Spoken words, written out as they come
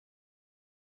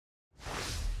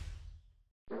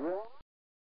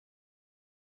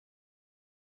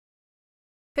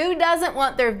Who doesn't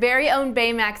want their very own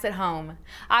Baymax at home?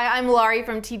 I'm Laurie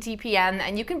from TTPM,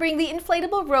 and you can bring the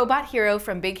inflatable robot hero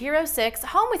from Big Hero 6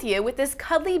 home with you with this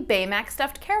cuddly Baymax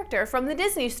stuffed character from the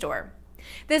Disney Store.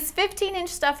 This 15-inch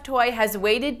stuffed toy has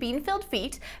weighted bean-filled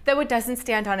feet, though it doesn't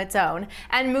stand on its own,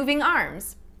 and moving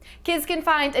arms. Kids can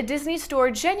find a Disney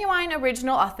Store genuine,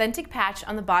 original, authentic patch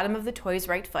on the bottom of the toy's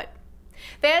right foot.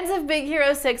 Fans of Big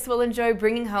Hero 6 will enjoy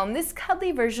bringing home this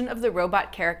cuddly version of the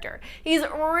robot character. He's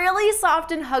really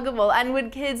soft and huggable, and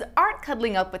when kids aren't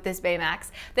cuddling up with this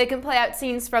Baymax, they can play out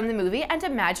scenes from the movie and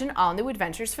imagine all new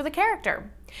adventures for the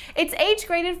character. It's age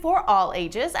graded for all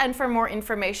ages, and for more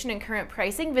information and current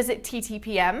pricing, visit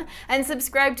TTPM and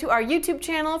subscribe to our YouTube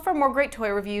channel for more great toy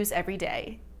reviews every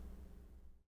day.